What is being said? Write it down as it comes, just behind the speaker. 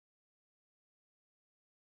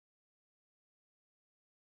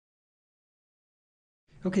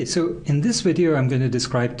Okay, so in this video I'm going to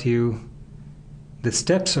describe to you the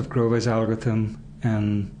steps of Grover's algorithm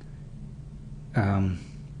and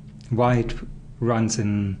why it runs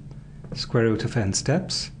in square root of n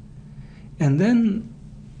steps. And then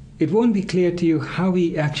it won't be clear to you how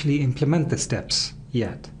we actually implement the steps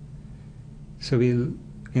yet. So in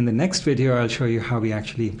the next video I'll show you how we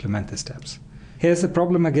actually implement the steps. Here's the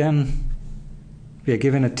problem again. We are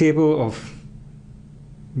given a table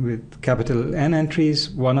with capital N entries,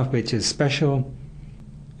 one of which is special,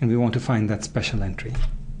 and we want to find that special entry.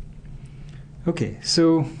 Okay,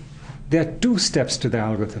 so there are two steps to the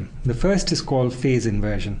algorithm. The first is called phase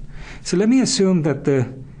inversion. So let me assume that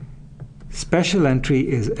the special entry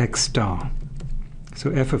is x star.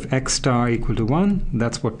 So f of x star equal to 1,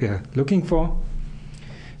 that's what we are looking for.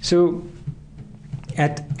 So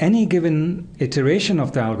at any given iteration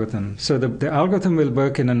of the algorithm, so the algorithm will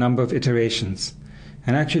work in a number of iterations.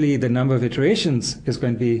 And actually the number of iterations is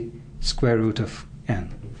going to be square root of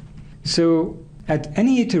n. So at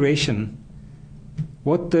any iteration,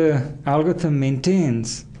 what the algorithm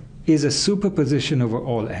maintains is a superposition over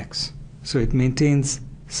all x. So it maintains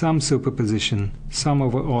some superposition, sum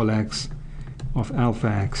over all x of alpha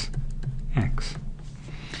x, x.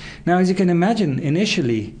 Now as you can imagine,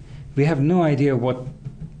 initially we have no idea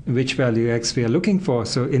which value x we are looking for.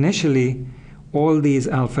 So initially all these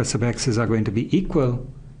alpha sub x's are going to be equal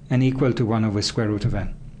and equal to 1 over square root of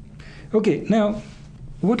n. Okay, now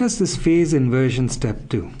what does this phase inversion step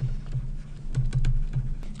do?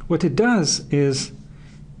 What it does is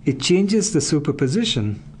it changes the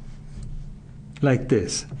superposition like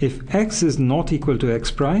this. If x is not equal to x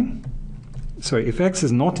prime, if x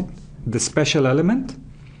is not the special element,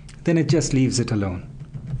 then it just leaves it alone.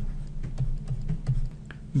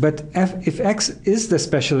 But if x is the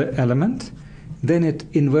special element, then it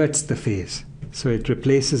inverts the phase. So it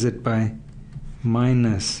replaces it by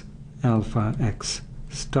minus alpha x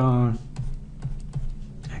star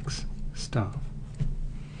x star.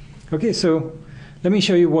 Okay, so let me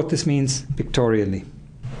show you what this means pictorially.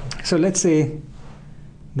 So let's say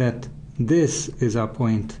that this is our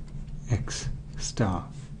point x star.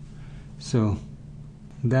 So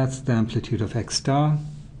that's the amplitude of x star.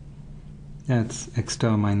 That's x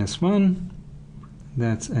star minus 1.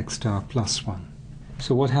 That's x star plus 1.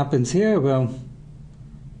 So what happens here? Well,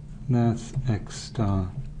 that's x star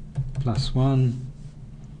plus 1.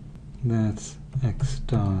 That's x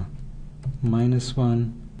star minus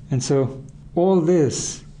 1. And so all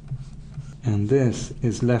this and this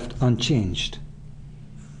is left unchanged.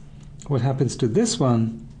 What happens to this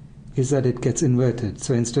one is that it gets inverted.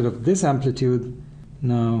 So instead of this amplitude,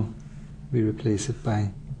 now we replace it by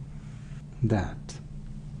that.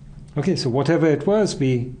 Okay, so whatever it was,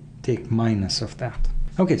 we take minus of that.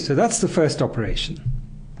 Okay, so that's the first operation.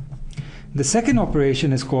 The second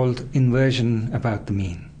operation is called inversion about the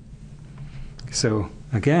mean. So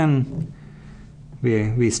again,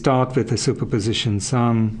 we start with a superposition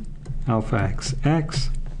sum alpha x x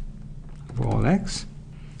of all x.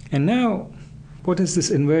 And now, what does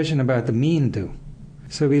this inversion about the mean do?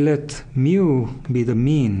 So we let mu be the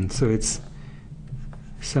mean. So it's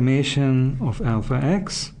summation of alpha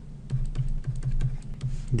x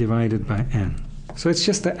divided by n. So it's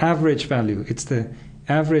just the average value. It's the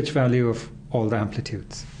average value of all the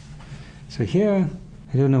amplitudes. So here,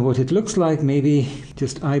 I don't know what it looks like. Maybe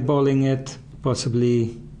just eyeballing it,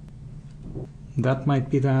 possibly that might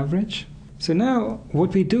be the average. So now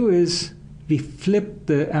what we do is we flip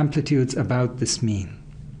the amplitudes about this mean.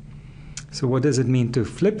 So what does it mean to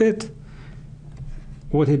flip it?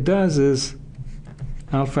 What it does is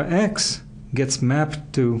alpha x gets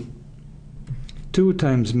mapped to 2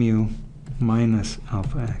 times mu minus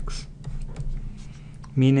alpha x,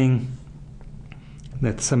 meaning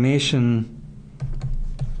that summation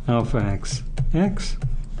alpha x x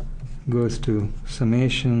goes to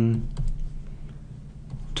summation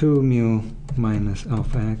 2 mu minus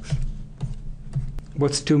alpha x.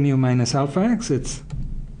 What's 2 mu minus alpha x?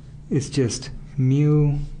 It's just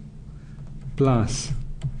mu plus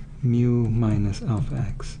mu minus alpha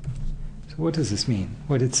x. So what does this mean?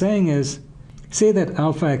 What it's saying is, say that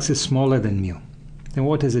alpha x is smaller than mu. Then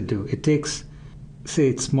what does it do? It takes, say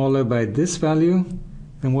it's smaller by this value,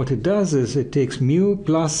 then what it does is it takes mu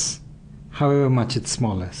plus however much it's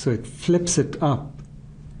smaller. So it flips it up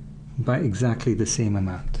by exactly the same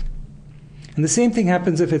amount. And the same thing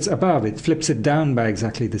happens if it's above. It flips it down by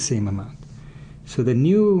exactly the same amount. So the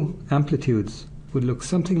new amplitudes would look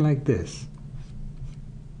something like this.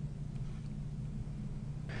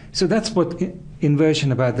 So that's what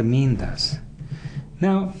inversion about the mean does.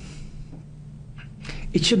 Now,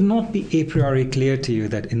 it should not be a priori clear to you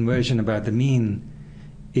that inversion about the mean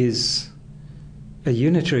is a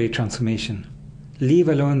unitary transformation, leave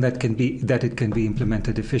alone that it can be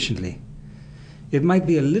implemented efficiently. It might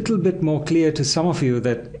be a little bit more clear to some of you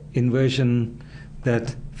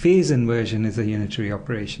that phase inversion is a unitary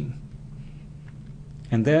operation.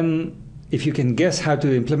 And then if you can guess how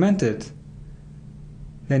to implement it,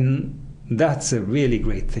 then that's a really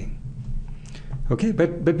great thing. Okay,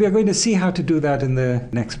 but we are going to see how to do that in the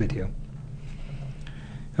next video.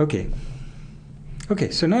 Okay,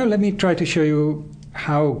 so now let me try to show you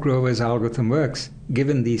how Grover's algorithm works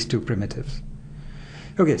given these two primitives.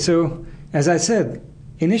 Okay, so as I said,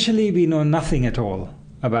 initially we know nothing at all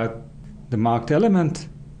about the marked element,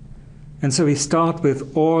 and so we start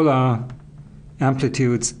with all our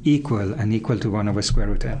amplitudes equal and equal to 1 over square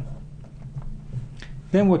root n.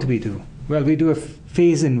 Then what do? Well, we do a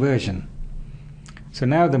phase inversion. So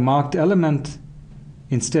now the marked element,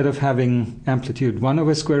 instead of having amplitude 1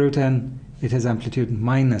 over square root n, it has amplitude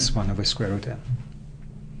minus 1 over square root n.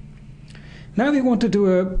 Now we want to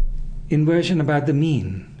do a inversion about the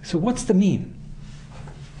mean. So what's the mean?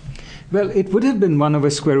 Well, it would have been 1 over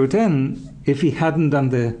square root n if we hadn't done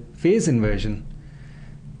the phase inversion.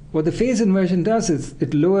 What the phase inversion does is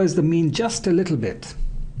it lowers the mean just a little bit.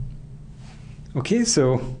 Okay,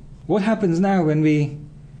 so what happens now when we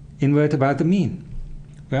invert about the mean?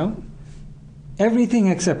 Well, everything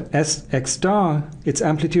except x star, its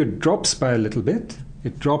amplitude drops by a little bit.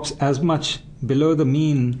 It drops as much below the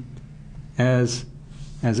mean as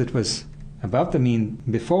it was above the mean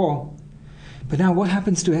before. But now what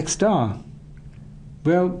happens to x star?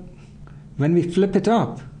 Well, when we flip it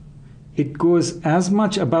up, it goes as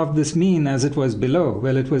much above this mean as it was below.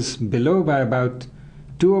 Well, it was below by about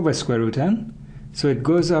 2 over square root n. So it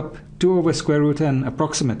goes up 2 over square root n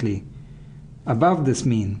approximately above this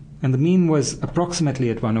mean. And the mean was approximately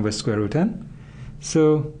at 1 over square root n.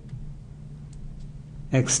 So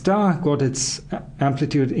x star got its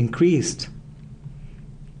amplitude increased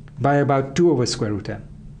by about 2 over square root n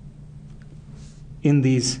in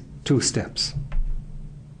these two steps.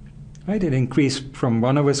 Right? It increased from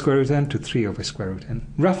 1 over square root n to 3 over square root n,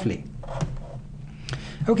 roughly.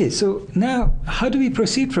 Okay, so now how do we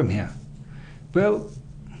proceed from here? Well,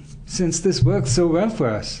 since this works so well for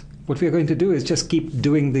us, what we're going to do is just keep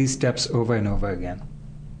doing these steps over and over again.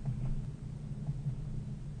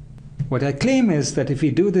 What I claim is that if we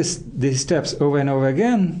do these steps over and over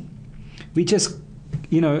again, we just,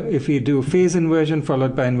 if we do phase inversion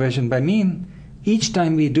followed by inversion by mean, each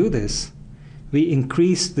time we do this, we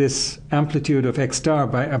increase this amplitude of x star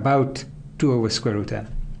by about 2 over square root n.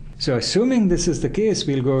 So assuming this is the case,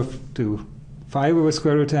 we'll go to 5 over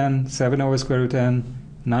square root n, 7 over square root n,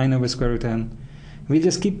 9 over square root n. We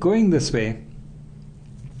just keep going this way,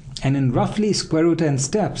 and in roughly square root n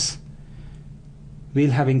steps,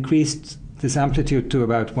 we'll have increased this amplitude to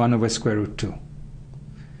about 1 over square root 2.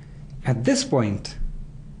 At this point,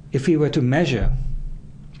 if we were to measure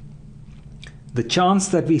the chance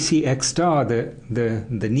that we see x star,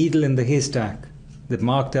 the needle in the haystack, the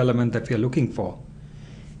marked element that we are looking for,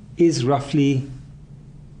 is roughly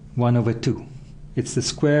 1 over 2. It's the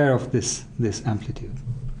square of this amplitude.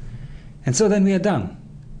 And so then we are done.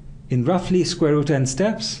 In roughly square root n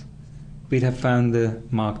steps, we'd have found the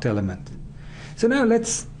marked element. So now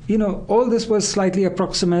let's, all this was slightly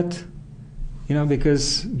approximate,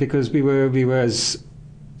 because we were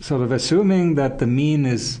sort of assuming that the mean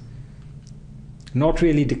is not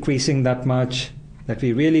really decreasing that much, that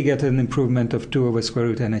we really get an improvement of 2 over square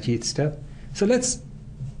root n at each step. So let's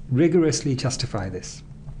rigorously justify this.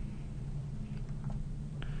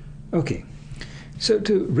 Okay, so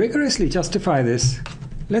to rigorously justify this,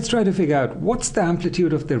 let's try to figure out what's the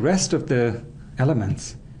amplitude of the rest of the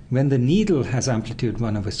elements when the needle has amplitude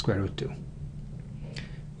 1 over square root 2.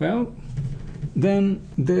 Well, then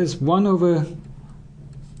there's 1 over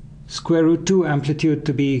square root 2 amplitude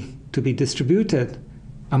to be distributed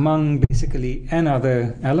among basically n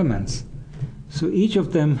other elements. So each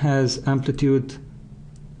of them has amplitude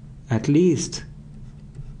at least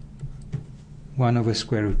 1 over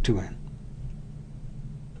square root 2n.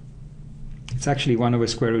 It's actually 1 over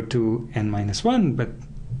square root 2n minus 1, but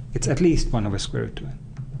it's at least 1 over square root 2n.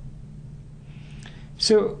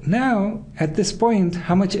 So now, at this point,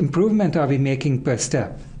 how much improvement are we making per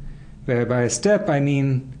step? Where by a step I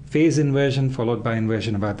mean phase inversion followed by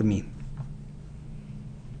inversion about the mean.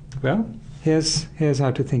 Well, here's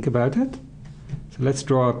how to think about it. So let's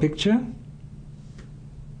draw a picture.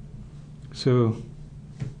 So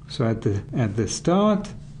at the start,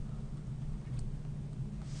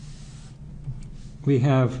 we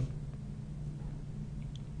have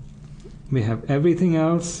everything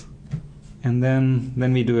else And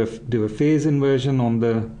then we do a phase inversion on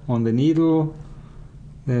the needle.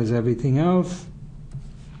 There's everything else.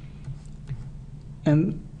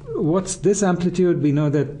 And what's this amplitude? We know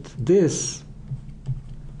that this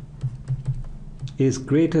is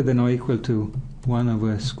greater than or equal to 1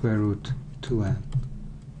 over square root 2n,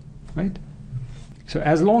 right? So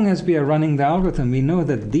as long as we are running the algorithm, we know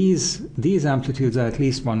that these amplitudes are at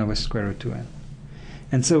least 1 over square root 2n.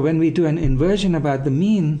 And so when we do an inversion about the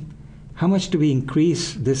mean, how much do we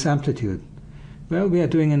increase this amplitude? Well, we are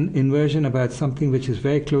doing an inversion about something which is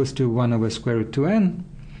very close to 1 over square root 2n.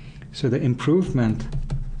 So the improvement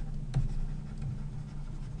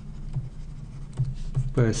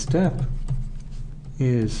per step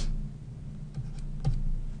is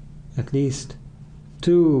at least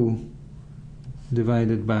 2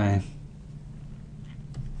 divided by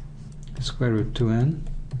square root 2n,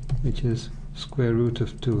 which is square root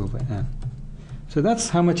of 2 over n. So that's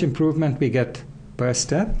how much improvement we get per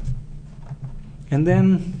step. And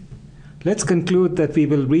then let's conclude that we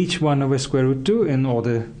will reach 1 over square root 2 in all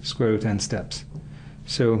the square root n steps.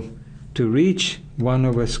 So to reach 1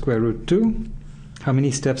 over square root 2, how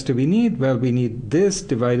many steps do we need? Well, we need this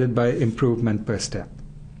divided by improvement per step.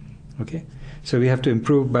 Okay, so we have to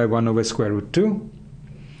improve by 1 over square root 2.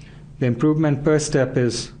 The improvement per step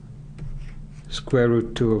is square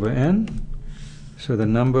root 2 over n. So the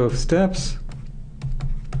number of steps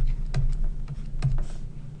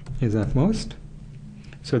is at most.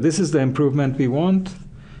 So this is the improvement we want.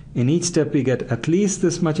 In each step we get at least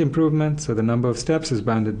this much improvement. So the number of steps is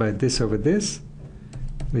bounded by this over this,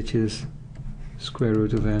 which is square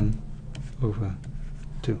root of n over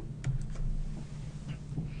 2.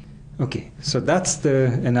 Okay, so that's the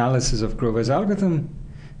analysis of Grover's algorithm.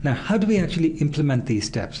 Now, how do we actually implement these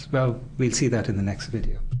steps? Well, we'll see that in the next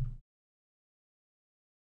video.